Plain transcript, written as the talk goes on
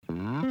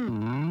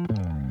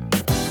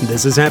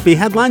This is Happy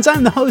Headlines.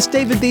 I'm the host,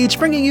 David Beach,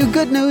 bringing you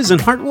good news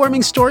and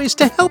heartwarming stories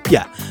to help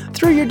you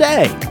through your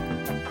day,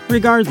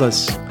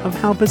 regardless of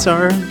how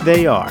bizarre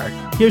they are.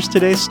 Here's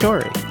today's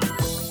story.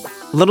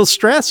 A little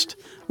stressed?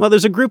 Well,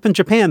 there's a group in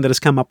Japan that has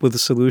come up with a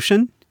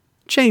solution.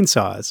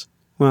 Chainsaws.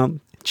 Well,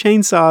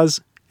 chainsaws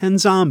and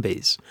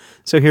zombies.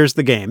 So here's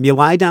the game. You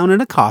lie down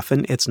in a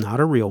coffin, it's not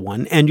a real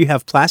one, and you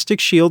have plastic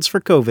shields for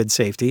COVID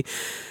safety,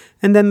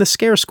 and then the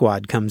scare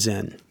squad comes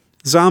in.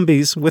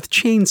 Zombies with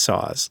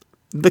chainsaws.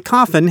 The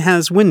coffin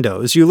has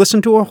windows. You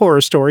listen to a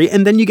horror story,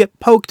 and then you get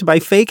poked by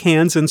fake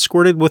hands and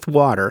squirted with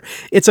water.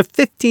 It's a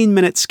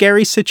 15-minute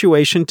scary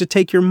situation to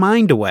take your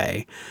mind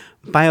away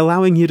by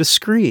allowing you to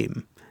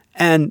scream.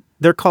 And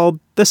they're called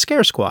the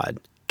Scare Squad.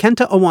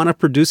 Kenta Owana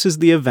produces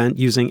the event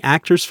using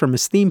actors from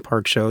his theme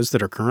park shows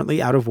that are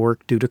currently out of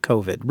work due to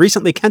COVID.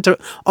 Recently,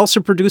 Kenta also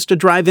produced a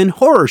drive-in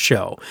horror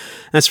show.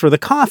 As for the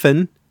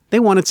coffin, they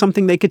wanted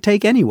something they could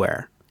take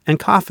anywhere. And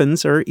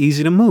coffins are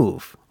easy to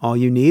move. All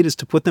you need is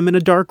to put them in a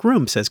dark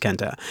room, says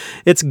Kenta.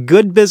 It's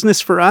good business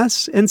for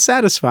us and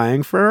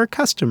satisfying for our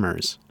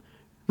customers.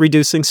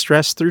 Reducing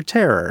stress through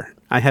terror.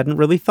 I hadn't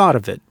really thought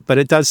of it, but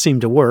it does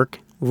seem to work.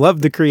 Love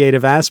the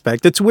creative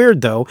aspect. It's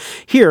weird, though.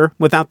 Here,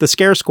 without the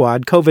Scare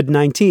Squad,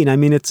 COVID-19, I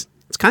mean, it's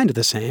kind of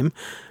the same.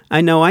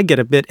 I know I get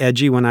a bit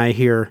edgy when I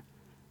hear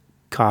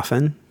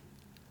coffin.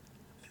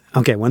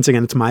 Okay, once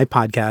again, it's my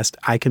podcast.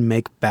 I can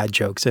make bad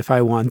jokes if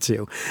I want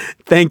to.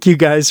 Thank you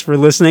guys for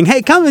listening.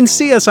 Hey, come and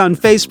see us on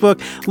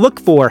Facebook. Look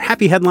for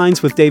Happy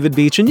Headlines with David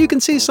Beach, and you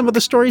can see some of the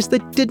stories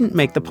that didn't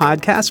make the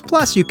podcast.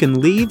 Plus, you can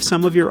leave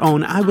some of your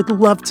own. I would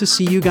love to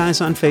see you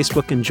guys on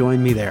Facebook and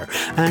join me there.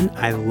 And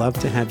I love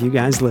to have you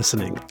guys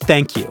listening.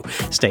 Thank you.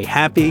 Stay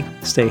happy,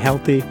 stay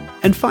healthy,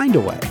 and find a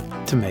way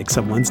to make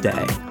someone's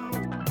day.